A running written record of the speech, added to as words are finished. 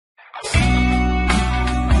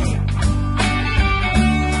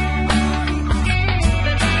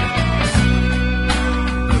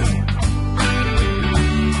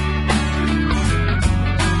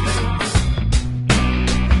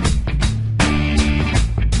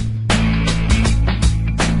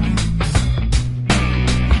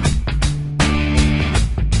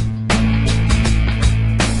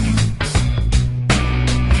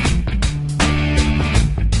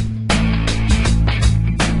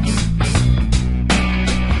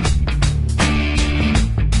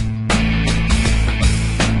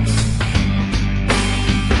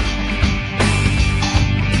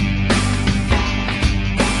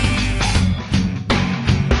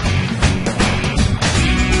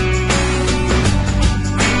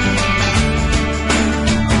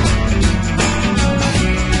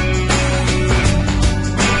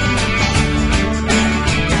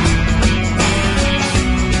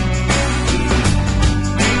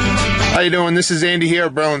How you doing? This is Andy here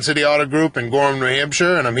at Berlin City Auto Group in Gorham, New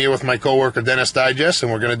Hampshire, and I'm here with my coworker Dennis Digest,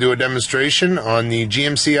 and we're going to do a demonstration on the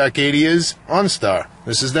GMC Arcadia's OnStar.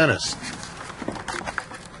 This is Dennis.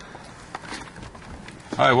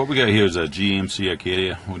 Alright, what we got here is a GMC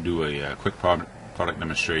Arcadia. We'll do a quick product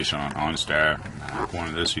demonstration on OnStar. One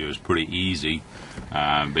of this here is pretty easy.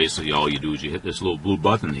 Basically all you do is you hit this little blue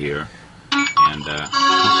button here, and there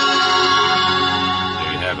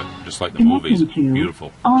you have it, just like the movies.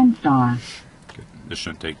 Beautiful. OnStar. This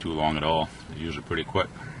shouldn't take too long at all. They're usually pretty quick.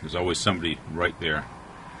 There's always somebody right there.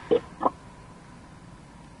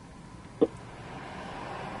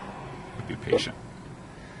 Be patient.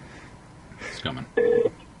 It's coming.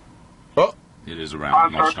 Oh. It is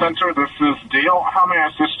around. OnStar Center, this is Dale. How may I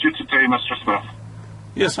assist you today, Mr. Smith?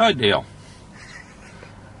 Yes, hi, Dale.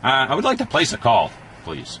 I would like to place a call,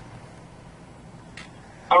 please.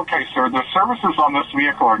 Okay, sir. The services on this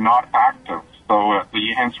vehicle are not active, so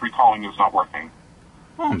the hands-free calling is not working.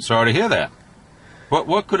 Oh, I'm sorry to hear that.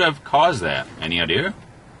 What could have caused that? Any idea?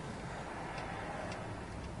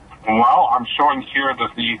 Well, I'm showing here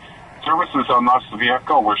that the services on this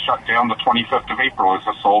vehicle were shut down the 25th of April as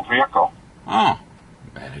a sold vehicle. Oh,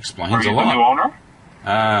 that explains Are you a lot. the new owner?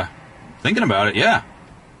 Thinking about it, yeah.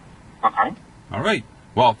 Okay. All right.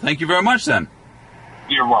 Well, thank you very much then.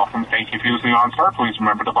 You're welcome. Thank you for using OnStar. Please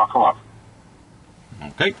remember to buckle up.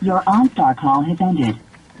 Okay. Your OnStar call has ended.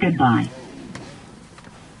 Goodbye.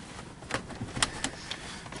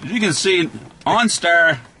 As you can see,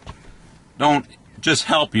 OnStar don't just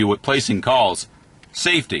help you with placing calls.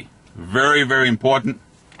 Safety, very, very important.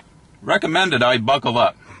 Recommended I buckle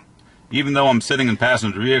up. Even though I'm sitting in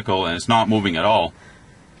passenger vehicle and it's not moving at all,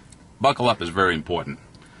 buckle up is very important.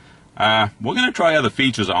 We're going to try other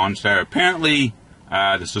features on OnStar. Apparently,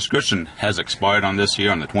 the subscription has expired on this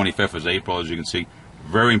here on the 25th of April, as you can see.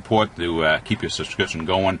 Very important to keep your subscription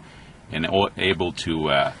going and able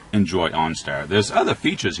to enjoy OnStar. There's other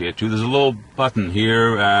features here too. There's a little button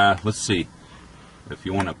here. Let's see. If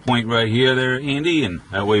you want to point right here there, Andy, and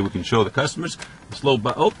that way we can show the customers. This little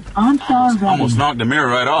button. Oh, almost knocked the mirror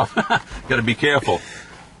right off. Got to be careful.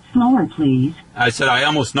 Slower, please. I said I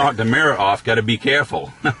almost knocked the mirror off. Got to be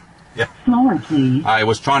careful. Yeah. Slower, please. I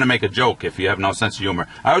was trying to make a joke, if you have no sense of humor.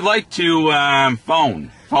 I would like to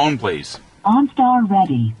phone. Phone, please. OnStar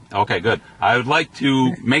ready. Okay, good. I would like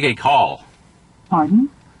to make a call. Pardon?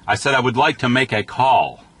 I said I would like to make a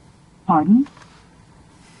call. Pardon?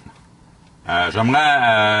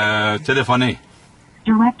 J'aimerais téléphoner.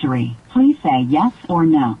 Directory. Please say yes or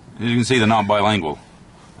no. As you can see, they're not bilingual.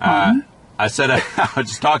 Pardon? I said I was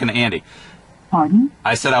just talking to Andy. Pardon?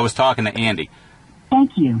 I said I was talking to Andy.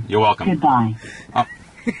 Thank you. You're welcome. Goodbye.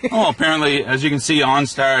 Oh, apparently, as you can see,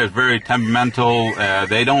 OnStar is very temperamental.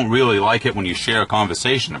 They don't really like it when you share a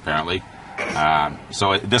conversation, apparently.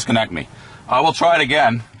 So it disconnect me. I will try it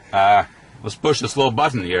again. Let's push this little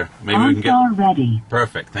button here. Maybe we can get... OnStar ready.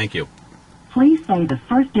 Perfect. Thank you. Please say the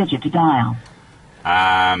first digit to dial.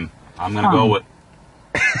 I'm going to go with...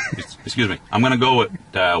 Excuse me. I'm going to go with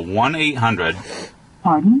 1-800...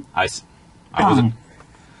 Pardon?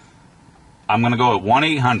 I'm going to go with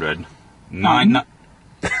 1-800... I'm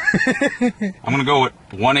going to go with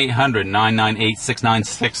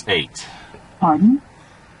 1-800-998-6968. Pardon?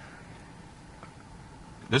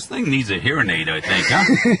 This thing needs a hearing aid, I think, huh?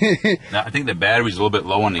 I think the battery's a little bit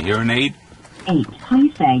low on the hearing aid. 8.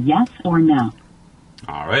 Please say yes or no.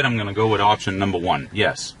 All right, I'm going to go with option number 1.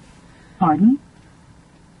 Yes. Pardon?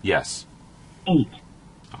 Yes. 8.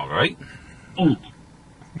 All right. 8.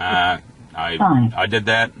 I did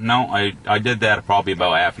that. No, I did that probably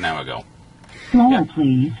about half an hour ago. Slower,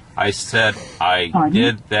 please. I said I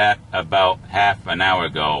did that about half an hour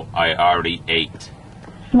ago. I already ate.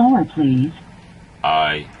 Slower, please.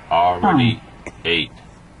 I already ate.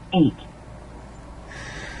 8.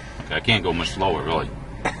 Okay, I can't go much slower, really.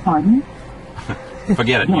 Pardon?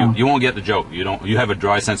 Forget it. No. You won't get the joke. You have a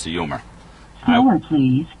dry sense of humor. Slower,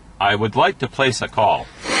 please. I would like to place a call.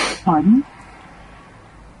 Pardon?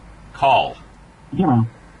 Call. 0.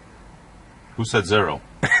 Who said 0?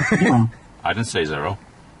 0. I didn't say 0.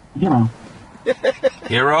 0.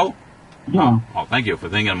 Hero? 0. Oh, thank you for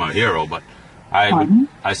thinking I'm a hero, but Pardon?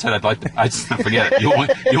 I said I'd like to... Forget it. You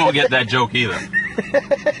won't get that joke either.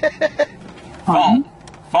 Pardon?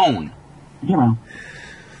 Phone. 0.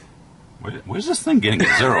 Where's this thing getting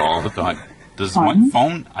a 0 all the time? Does Pardon? my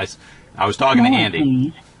phone... I was talking to Slower, Andy.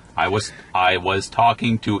 please. I was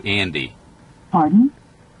talking to Andy. Pardon?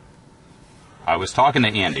 I was talking to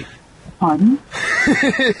Andy. Pardon?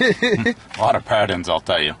 A lot of pardons, I'll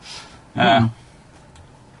tell you.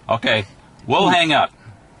 Okay, we'll hang up.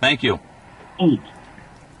 Thank you. 8.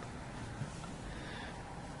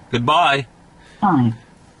 Goodbye. 5.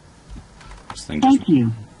 This thing Thank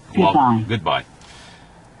you. Goodbye. Goodbye.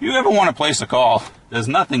 If you ever want to place a call, there's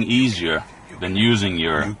nothing easier than using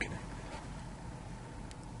your...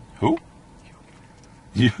 Who?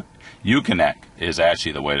 Uconnect is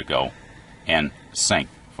actually the way to go. And Sync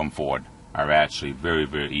from Ford are actually very,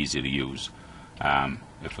 very easy to use.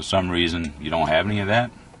 If for some reason you don't have any of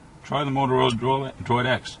that, try the Motorola Droid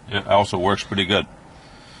X. It also works pretty good.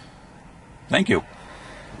 Thank you.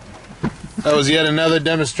 That was yet another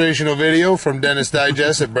demonstrational video from Dennis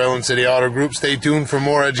Digest at Berlin City Auto Group. Stay tuned for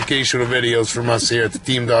more educational videos from us here at the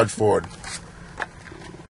Teamdodgeford.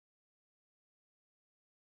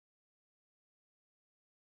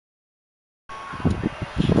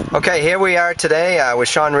 Okay, here we are today with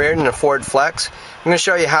Sean Reardon of Ford Flex. I'm going to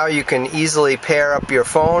show you how you can easily pair up your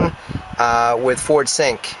phone with Ford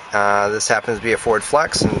Sync. This happens to be a Ford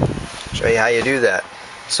Flex, and show you how you do that.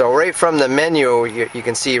 So right from the menu, you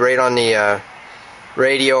can see right on the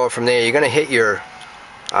radio, from there you're going to hit your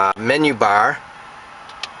menu bar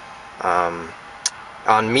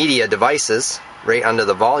on media devices right under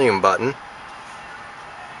the volume button.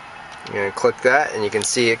 You're going to click that and you can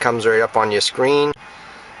see it comes right up on your screen.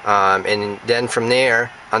 And then from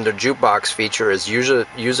there, under jukebox feature is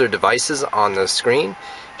user devices on the screen.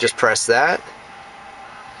 Just press that.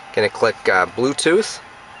 Going to click Bluetooth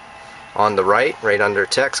on the right under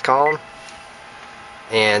text column,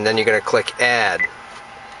 and then you're going to click add,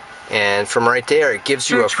 and from right there it gives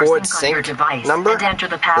you a Ford Sync number.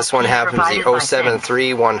 This one happens to be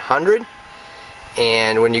 073100,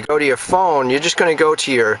 and when you go to your phone, you're just going to go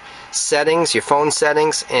to your settings, your phone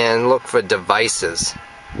settings, and look for devices.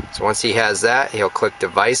 So once he has that, he'll click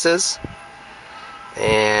devices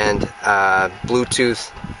and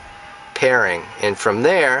Bluetooth pairing, and from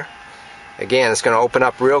there, again, it's going to open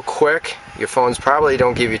up real quick. Your phones probably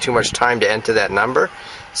don't give you too much time to enter that number.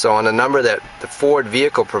 So on the number that the Ford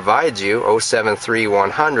vehicle provides you,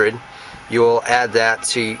 073100, you will add that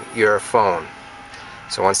to your phone.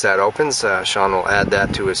 So once that opens, Sean will add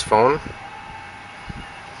that to his phone.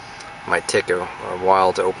 Might take a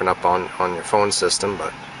while to open up on your phone system,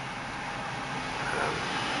 but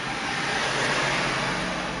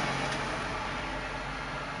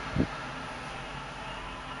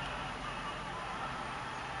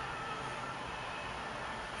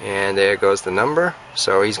and there goes the number.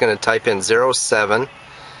 So he's going to type in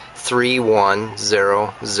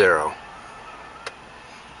 073100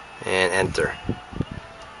 and enter.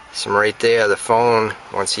 So right there, the phone,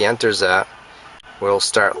 once he enters that, will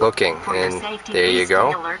start looking, and there you go.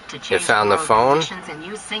 You found the phone.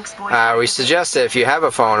 We suggest that if you have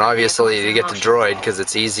a phone, obviously, to get the Droid because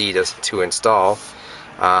it's easy to install.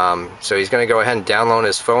 So he's going to go ahead and download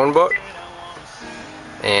his phone book,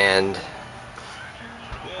 and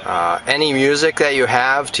any music that you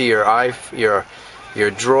have to your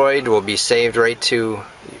Droid will be saved right to,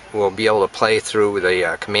 will be able to play through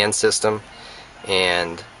the command system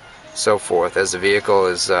and so forth as the vehicle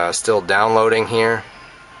is still downloading here.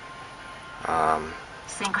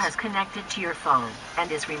 Sync has connected to your phone and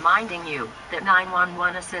is reminding you that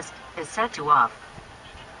 911 assist is set to off.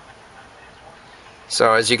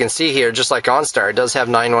 So as you can see here, just like OnStar, it does have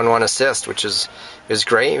 911 assist, which is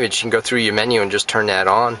great. But you can go through your menu and just turn that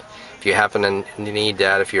on. If you happen to need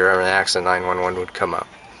that, if you're in an accident, 911 would come up.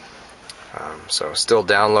 So still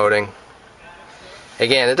downloading.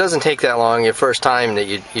 Again, it doesn't take that long. Your first time that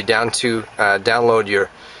you download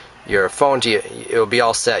your phone to you, it'll be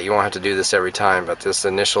all set. You won't have to do this every time, but this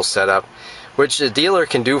initial setup, which the dealer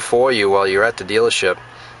can do for you while you're at the dealership,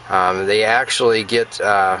 they actually get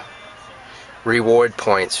reward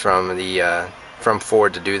points from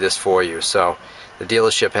Ford to do this for you. So the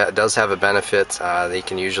dealership does have a benefit. They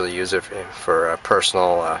can usually use it for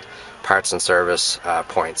personal parts and service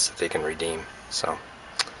points that they can redeem. So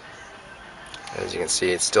as you can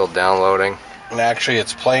see, it's still downloading. And actually,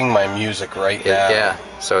 it's playing my music right now. Yeah,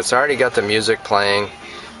 so it's already got the music playing,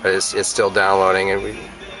 but it's still downloading, and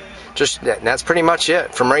that's pretty much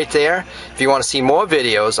it. From right there, if you want to see more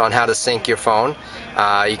videos on how to sync your phone,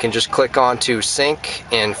 you can just click on to Sync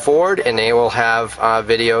in Ford, and they will have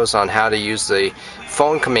videos on how to use the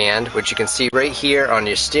phone command, which you can see right here on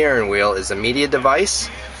your steering wheel is a media device,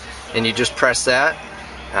 and you just press that,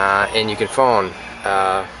 and you can phone.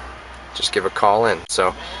 Just give a call in.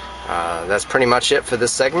 So that's pretty much it for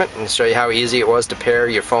this segment, and show you how easy it was to pair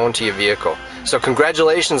your phone to your vehicle. So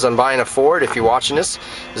congratulations on buying a Ford. If you're watching this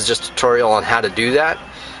is just a tutorial on how to do that.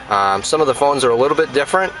 Some of the phones are a little bit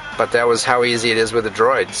different, but that was how easy it is with the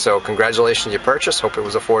Droid. So congratulations on your purchase. Hope it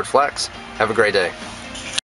was a Ford Flex. Have a great day.